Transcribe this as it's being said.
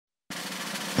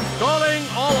Calling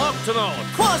all Octonauts.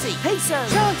 Kwazii, Peso,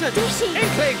 Charlton, Dishy,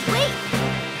 Inkling. Wait.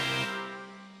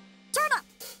 Turn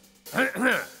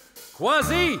up.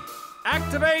 Kwazii,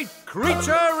 activate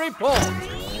creature report.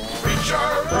 Creature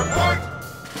report!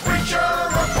 Creature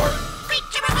report!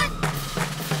 Creature report.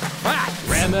 Facts.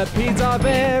 Remipedes are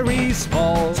very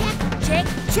small. Check,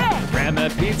 check.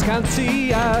 Remipedes can't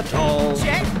see at all.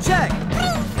 Check, check.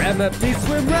 Remipedes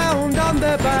swim round on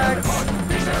their backs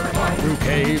through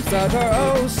caves that are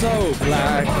oh so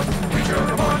black.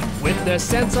 With their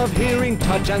sense of hearing,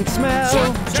 touch and smell,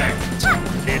 Check!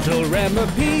 little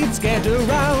remipedes get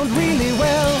around really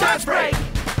well. Dance break!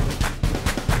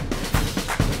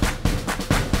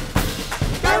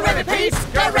 Go Remipedes!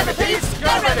 Go Remipedes! Go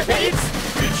Remipedes!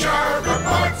 Creature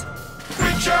report!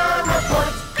 Creature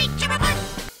report! Creature report.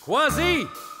 Kwazii,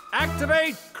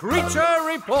 activate creature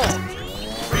report.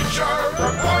 Creature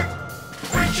report!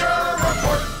 Creature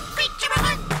report! Creature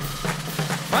report.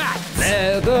 Facts.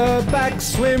 Leatherbacks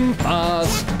swim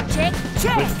fast Check,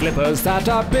 check. with flippers that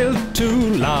are built to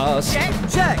last. Check,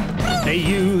 check. They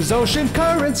use ocean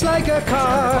currents like a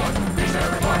car.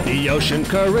 The ocean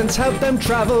currents help them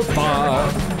travel far.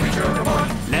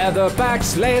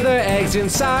 Leatherbacks lay their eggs in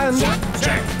sand.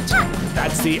 Check!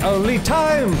 That's the only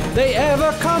time they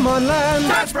ever come on land.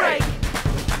 Dance break!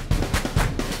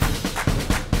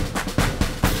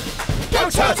 Go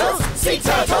turtles! Sea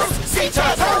turtles! Sea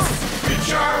turtles!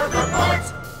 Creature report!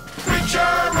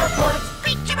 Creature report!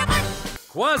 Creature report.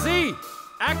 Kwazii,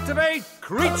 activate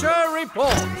creature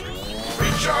report.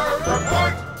 Creature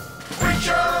report!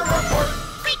 Creature report!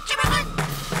 Creature report.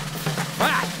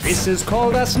 Facts. This is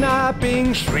called a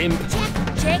snapping shrimp.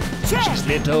 Check, check. She's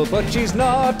little but she's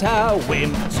not a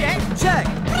wimp. Check, check.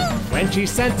 When she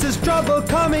senses trouble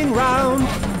coming round,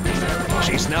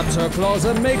 she snaps her claws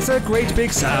and makes a great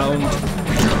big sound.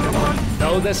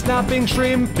 Though the snapping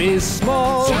shrimp is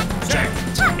small, Check!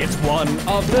 it's one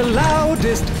of the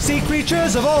loudest sea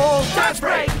creatures of all. Dance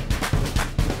break!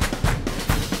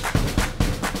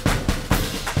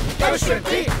 Go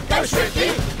Shrimpy! Go Shrimpy!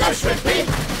 Go Shrimpy!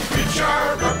 Creature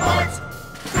report!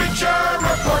 Creature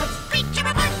report! Creature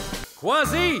report.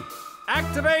 Kwazii,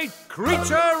 activate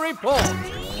creature report.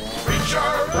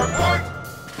 Creature report!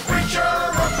 Creature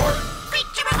report!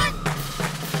 Creature report.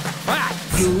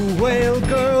 Facts. Blue whale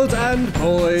girls and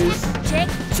boys Check,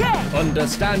 check.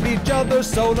 understand each other's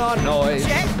sonar noise.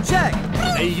 Check, check.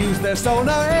 They use their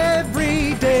sonar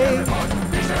every day.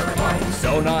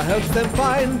 Sonar helps them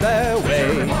find their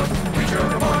way.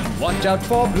 Watch out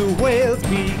for blue whales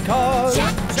because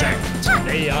Check!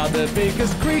 they are the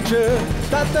biggest creature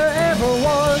that there ever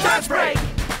was. Dance break!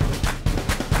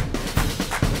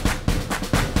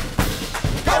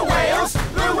 Go whales!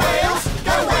 Blue whales!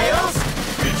 Go whales!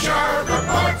 Creature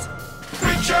report!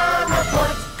 Creature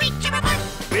report! Creature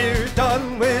report. We're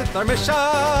done with our mission.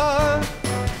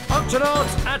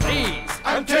 Octonauts at ease.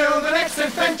 Until the next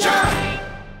adventure!